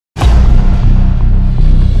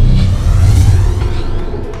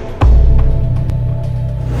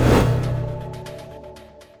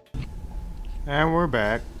we're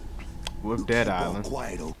back with Dead Island.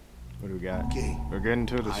 Quiet, What do we got? okay? We're getting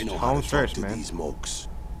to the home stretch, man. These mokes.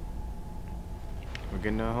 We're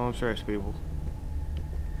getting to the home stretch, people.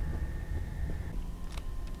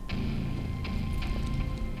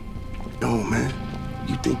 No, man.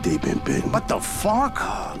 You think they've been bitten? What the fuck?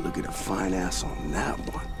 Oh, look at the fine ass on that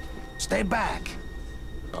one. Stay back.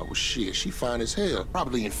 Oh, well, shit. She fine as hell.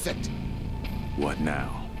 Probably infected. What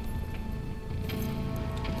now?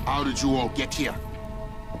 How did you all get here?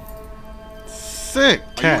 Sick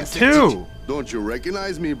tattoo. Don't you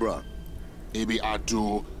recognize me, bro? Maybe I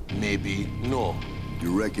do, maybe no.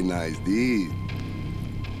 You recognize these?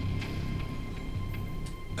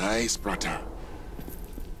 Nice, brother.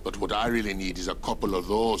 But what I really need is a couple of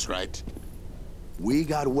those, right? We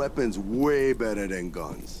got weapons way better than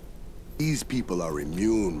guns. These people are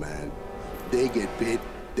immune, man. They get bit,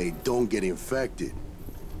 they don't get infected.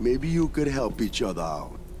 Maybe you could help each other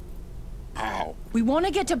out. How? We want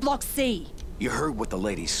to get to Block C. You heard what the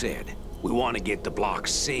lady said. We want to get to Block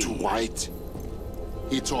C. To White?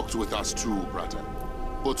 He talked with us too, brother.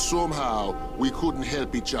 But somehow, we couldn't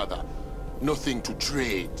help each other. Nothing to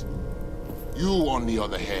trade. You, on the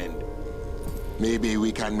other hand, maybe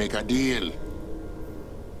we can make a deal.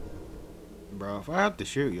 Bro, if I have to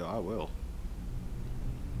shoot you, I will.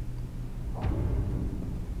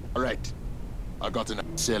 Alright. I got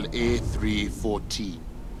in cell A314.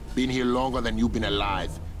 Been here longer than you've been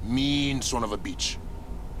alive. Mean son of a bitch.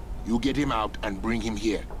 You get him out and bring him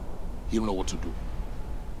here. He'll know what to do.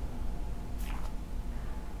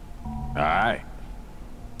 Aye.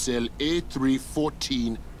 Cell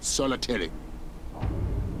A314, solitary.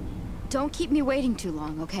 Don't keep me waiting too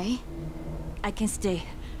long, okay? I can stay.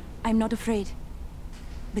 I'm not afraid.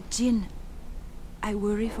 But Jin, I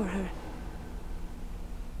worry for her.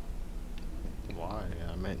 Why?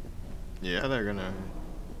 I mean, yeah, they're gonna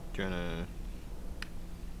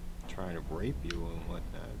try to rape you and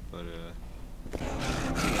whatnot, but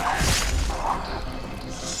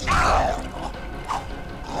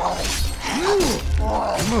you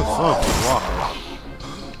move slow, Walker.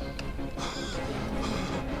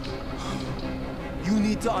 You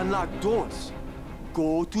need to unlock doors.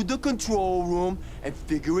 Go to the control room and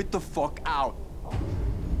figure it the fuck out.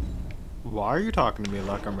 Why are you talking to me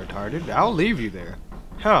like I'm retarded? I'll leave you there.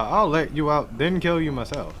 Hell, I'll let you out, then kill you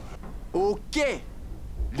myself. Okay,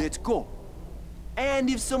 let's go. And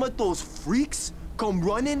if some of those freaks come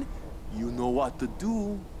running, you know what to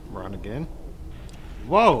do. Run again?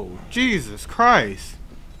 Whoa, Jesus Christ.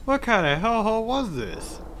 What kind of hellhole was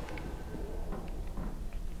this?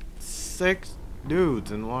 6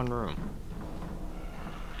 dudes in one room.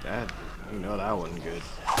 That, you know that wasn't good.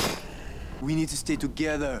 We need to stay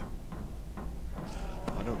together.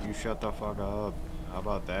 Why don't you shut the fuck up? How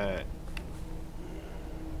about that?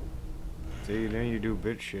 See, then you do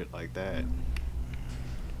bitch shit like that.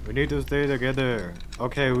 We need to stay together.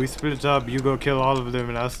 Okay, we split up. You go kill all of them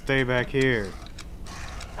and I'll stay back here.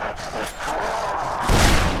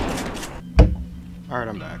 Alright,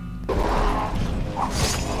 I'm back.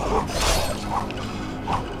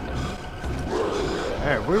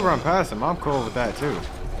 Hey, if we run past him, I'm cool with that too.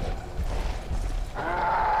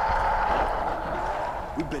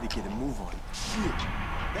 We better get a move on. Shit,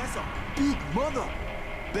 that's a big mother.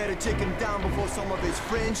 Better take him down before some of his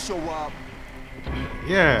friends show up.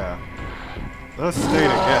 Yeah. Let's stay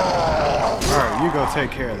together. Alright, you go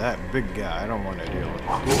take care of that big guy. I don't want to deal with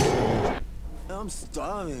him. I'm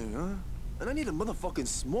starving, huh? And I need a motherfucking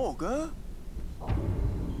smoke, huh?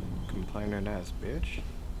 Complaining ass bitch.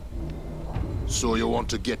 So you want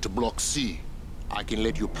to get to Block C? I can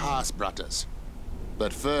let you pass, brothers.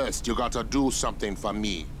 But first, you gotta do something for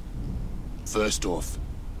me. First off,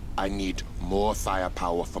 I need more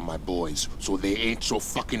firepower for my boys, so they ain't so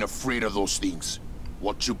fucking afraid of those things.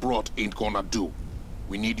 What you brought ain't gonna do.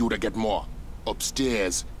 We need you to get more.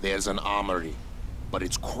 Upstairs, there's an armory, but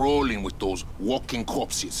it's crawling with those walking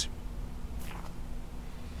corpses.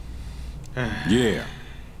 Yeah.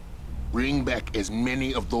 Bring back as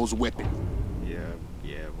many of those weapons.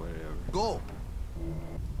 Yeah, whatever. Go.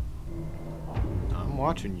 I'm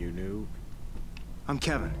watching you, noob. I'm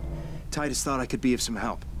Kevin. Titus thought I could be of some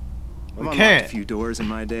help. We I've can't. unlocked a few doors in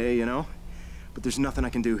my day, you know? But there's nothing I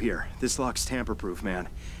can do here. This lock's tamper-proof, man.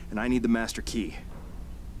 And I need the master key.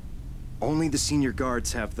 Only the senior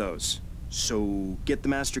guards have those. So get the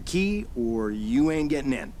master key, or you ain't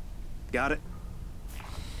getting in. Got it?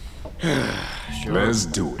 Sure. Let's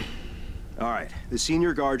do it. Alright, the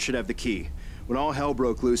senior guard should have the key. When all hell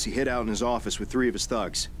broke loose, he hid out in his office with 3 of his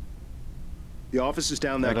thugs. The office is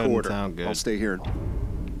down that That doesn't corridor. sound good. I'll stay here.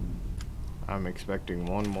 I'm expecting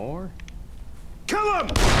one more. Kill him!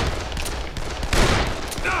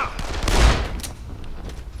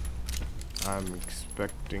 I'm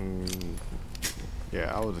expecting...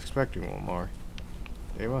 Yeah, I was expecting one more.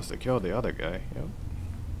 They must have killed the other guy. Yep.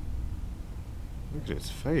 Look at his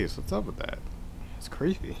face. What's up with that? It's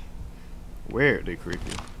creepy. Weirdly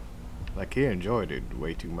creepy. Like he enjoyed it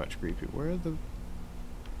way too much creepy. Where are the...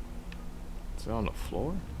 Is it on the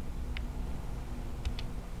floor?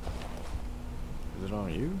 Is it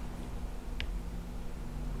on you?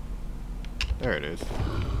 There it is.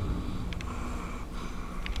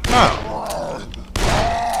 No!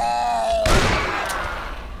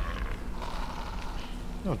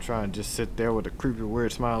 Don't try and just sit there with a creepy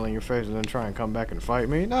weird smile on your face and then try and come back and fight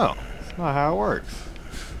me. No, that's not how it works.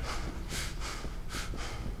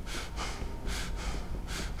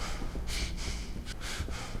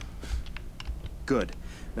 Good.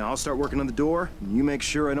 Now I'll start working on the door, and you make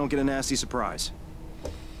sure I don't get a nasty surprise.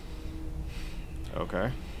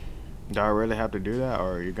 Okay. Do I really have to do that,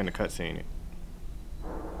 or are you gonna cutscene it?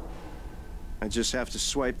 I just have to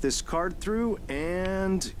swipe this card through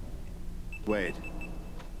and... Wait.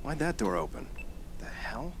 Why'd that door open? The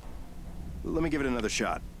hell? Let me give it another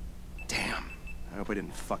shot. Damn. I hope I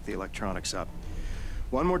didn't fuck the electronics up.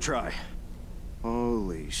 One more try.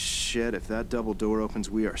 Holy shit, if that double door opens,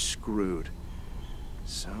 we are screwed.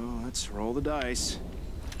 So, let's roll the dice.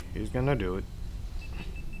 He's gonna do it.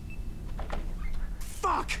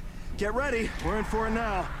 Fuck! Get ready. We're in for it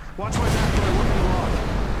now. Watch my back while I work on the lock.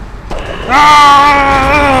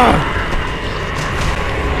 Ah!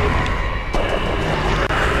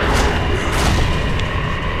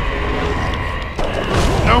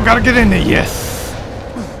 No, gotta get in there, yes!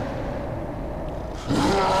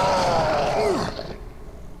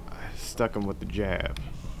 I stuck him with the jab.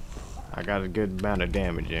 I got a good amount of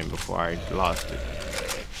damage in before I lost it.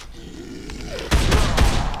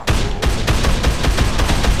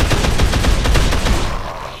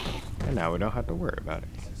 And now we don't have to worry about it.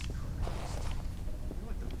 You're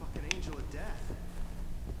like the fucking angel of death.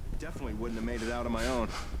 Definitely wouldn't have made it out on my own.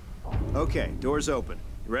 Okay, door's open.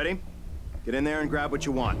 You ready? Get in there and grab what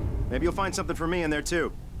you want. Maybe you'll find something for me in there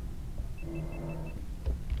too.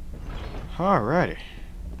 Alrighty.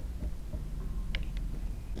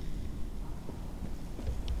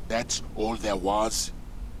 That's all there was?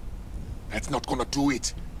 That's not gonna do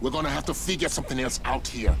it. We're gonna have to figure something else out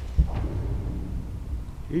here.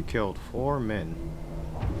 He killed 4 men.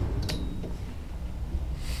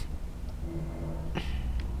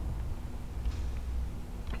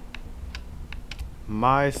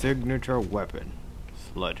 My signature weapon,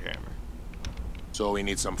 sledgehammer. So we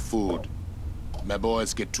need some food. My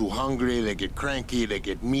boys get too hungry, they get cranky, they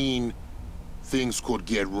get mean. Things could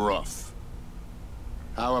get rough.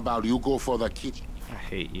 How about you go for the kitchen? I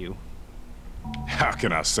hate you. How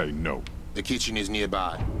can I say no? The kitchen is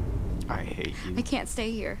nearby. I hate you. I can't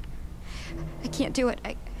stay here. I can't do it.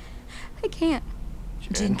 I can't.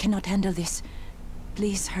 Jin cannot handle this.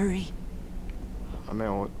 Please hurry. I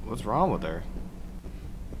mean, what's wrong with her?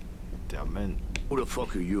 I mean, Who the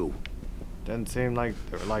fuck are you? doesn't seem like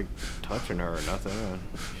they're like touching her or nothing.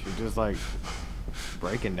 She's just like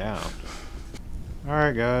breaking down.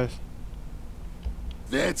 Alright, guys.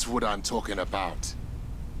 That's what I'm talking about.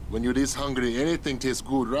 When you're this hungry, anything tastes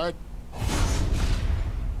good, right?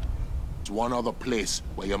 There's one other place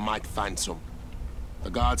where you might find some. The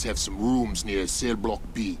guards have some rooms near cell block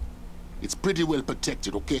B. It's pretty well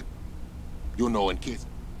protected, okay? You know, in case.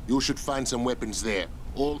 You should find some weapons there.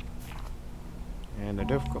 All... And the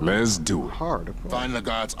difficult. Let's do it. Hard, of course. Find the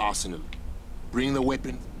guard's arsenal. Bring the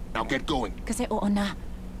weapon. Now get going. Kasi oo na.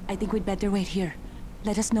 I think we'd better wait here.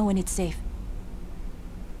 Let us know when it's safe.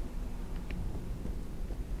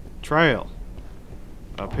 Trail.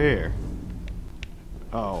 Up here.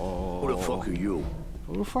 Oh. Who the fuck are you?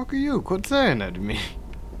 Who the fuck are you? Quit saying that to me.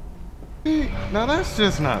 Now that's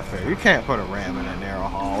just not fair. You can't put a ram in a narrow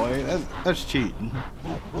hallway. That's cheating.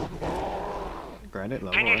 Granted,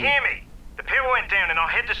 level Can you 1. hear me? The power went down and I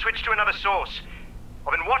had to switch to another source.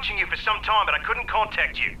 I've been watching you for some time, but I couldn't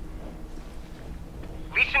contact you.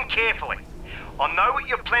 Listen carefully. I know what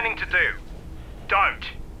you're planning to do. Don't.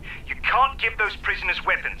 You can't give those prisoners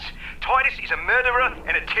weapons. Titus is a murderer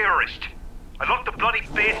and a terrorist. I locked the bloody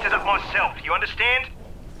bastard up myself, you understand?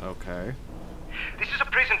 Okay. This is a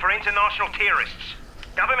prison for international terrorists.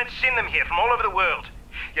 Governments send them here from all over the world.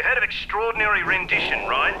 You heard of extraordinary rendition,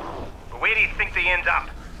 right? But where do you think they end up?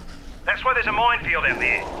 That's why there's a minefield out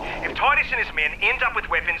there. If Titus and his men end up with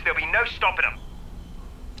weapons, there'll be no stopping them.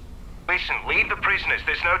 Listen, leave the prisoners.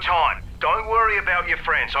 There's no time. Don't worry about your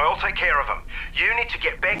friends. I'll take care of them. You need to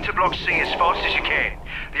get back to Block C as fast as you can.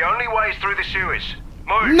 The only way is through the sewers.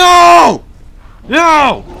 Move! No!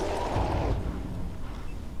 No!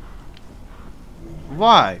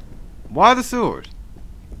 Why? Why the sewers?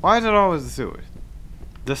 Why is it always the sewers?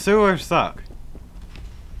 The sewers suck.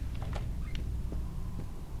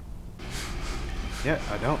 Yeah,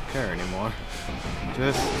 I don't care anymore.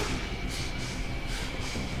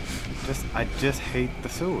 I just hate the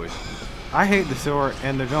sewers. I hate the sewer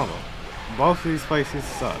and the jungle. Both of these places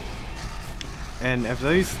suck. And if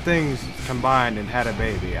these things combined and had a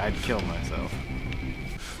baby, I'd kill myself.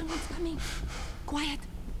 Someone's coming. Quiet.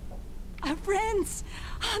 Our friends.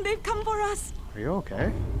 They've come for us. Are you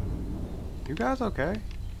okay? You guys okay?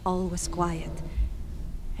 All was quiet.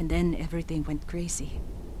 And then everything went crazy.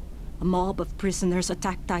 A mob of prisoners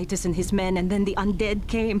attacked Titus and his men, and then the undead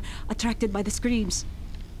came, attracted by the screams.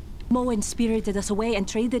 Moen spirited us away and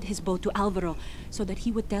traded his boat to Alvaro so that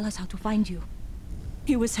he would tell us how to find you.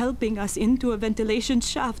 He was helping us into a ventilation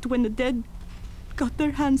shaft when the dead got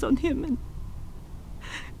their hands on him, and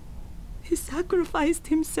he sacrificed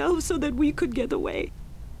himself so that we could get away.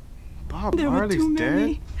 Bob There Marley's were too dead?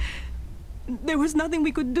 many. There was nothing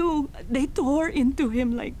we could do. They tore into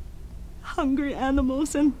him like hungry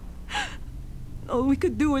animals, and all we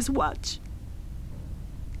could do was watch.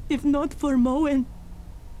 If not for Moen,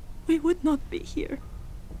 we would not be here.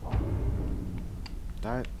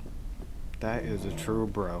 That is a true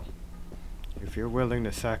bro. If you're willing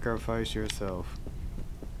to sacrifice yourself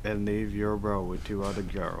and leave your bro with 2 other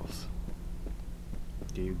girls,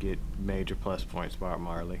 you get major plus points, Bob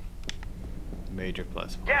Marley. Major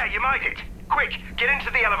plus points. Yeah, you made it. Quick, get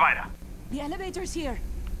into the elevator. The elevator's here.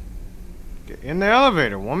 Get in the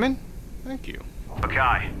elevator, woman. Thank you.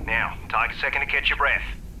 Okay, now, take a second to catch your breath.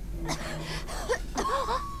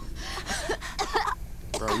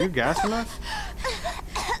 Bro, you gassing us?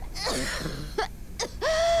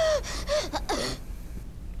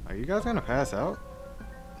 Are you guys gonna pass out?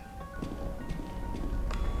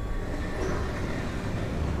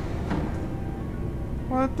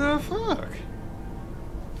 What the fuck?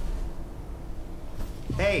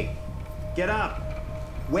 Hey, get up.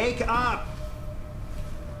 Wake up.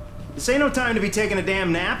 This ain't no time to be taking a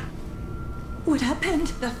damn nap. What happened?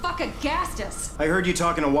 The fucker gassed us. I heard you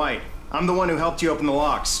talking to White. I'm the one who helped you open the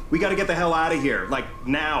locks. We gotta get the hell out of here, like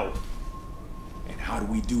now. And how do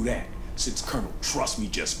we do that, since Colonel Trust Me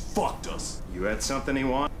just fucked us? You had something he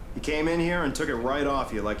wanted? He came in here and took it right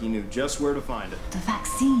off you like he knew just where to find it. The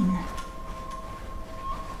vaccine.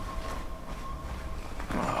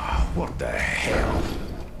 What the hell?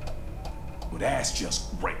 Well, that's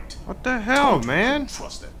just great. What the hell, man?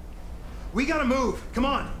 Trust it. We gotta move. Come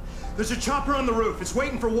on. There's a chopper on the roof. It's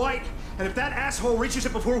waiting for White. And if that asshole reaches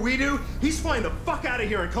it before we do, he's flying the fuck out of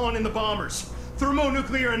here and calling in the bombers.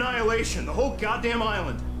 Thermonuclear annihilation. The whole goddamn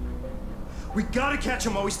island. We gotta catch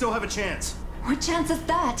him while we still have a chance. What chance is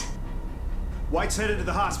that? White's headed to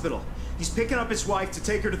the hospital. He's picking up his wife to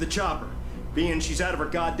take her to the chopper. Being she's out of her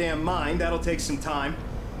goddamn mind, that'll take some time.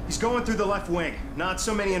 He's going through the left wing. Not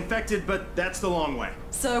so many infected, but that's the long way.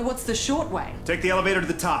 So what's the short way? Take the elevator to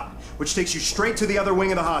the top, which takes you straight to the other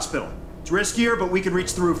wing of the hospital. It's riskier, but we can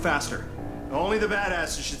reach the roof faster. Only the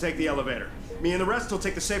badasses should take the elevator. Me and the rest will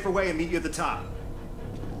take the safer way and meet you at the top.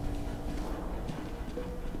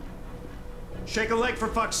 Shake a leg for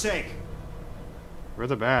fuck's sake. We're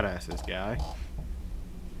the badasses, guy.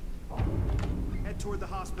 Head toward the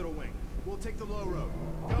hospital wing. We'll take the low road.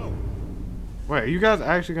 Go. Wait, are you guys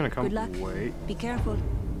actually gonna come? Good luck. Wait. Be careful.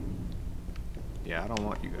 Yeah, I don't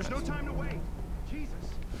want you guys. There's no time to wait. Jesus.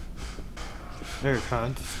 They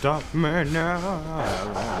can't stop me now.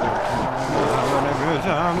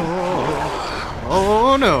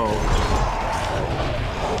 Oh no.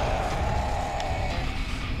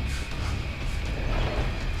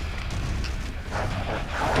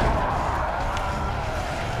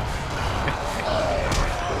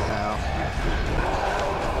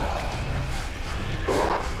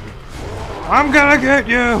 I'm gonna get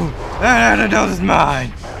you! That antidote is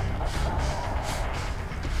mine!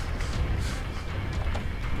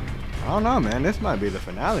 I don't know, man. This might be the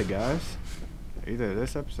finale, guys. Either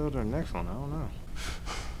this episode or the next one. I don't know.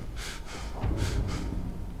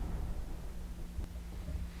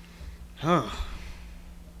 Huh.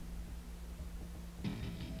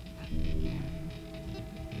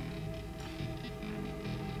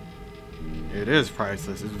 It is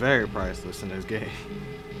priceless. It's very priceless in this game.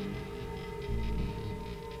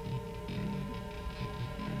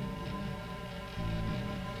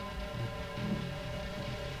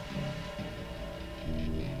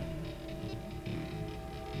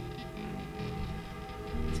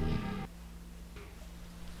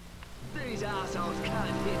 These assholes can't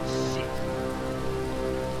hit shit.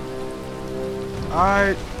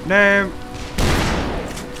 Alright, name.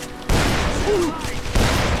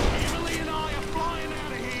 Emily and I are flying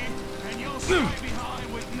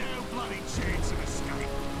behind with no bloody chance of escape.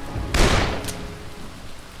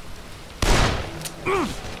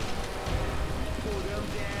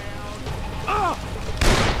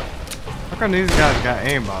 How come these guys got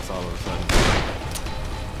aimbots all of a sudden?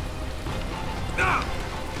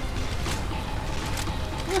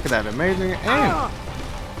 Look at that amazing aim.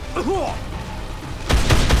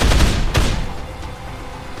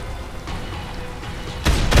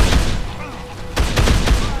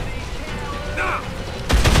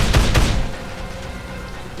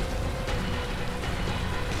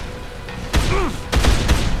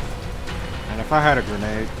 And if I had a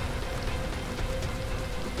grenade.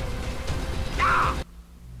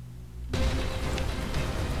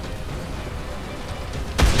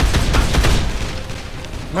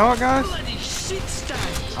 You know what, guys?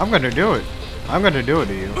 I'm gonna do it. I'm gonna do it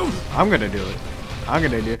to you. I'm gonna do it. I'm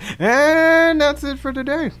gonna do it. And that's it for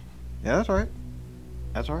today. Yeah, that's right.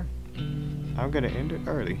 That's right. I'm gonna end it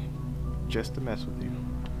early. Just to mess with you.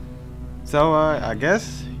 So, I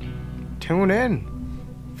guess tune in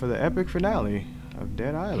for the epic finale of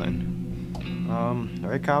Dead Island.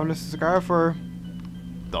 Rate, comment, and subscribe for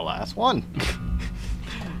the last one.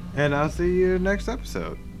 And I'll see you next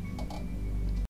episode.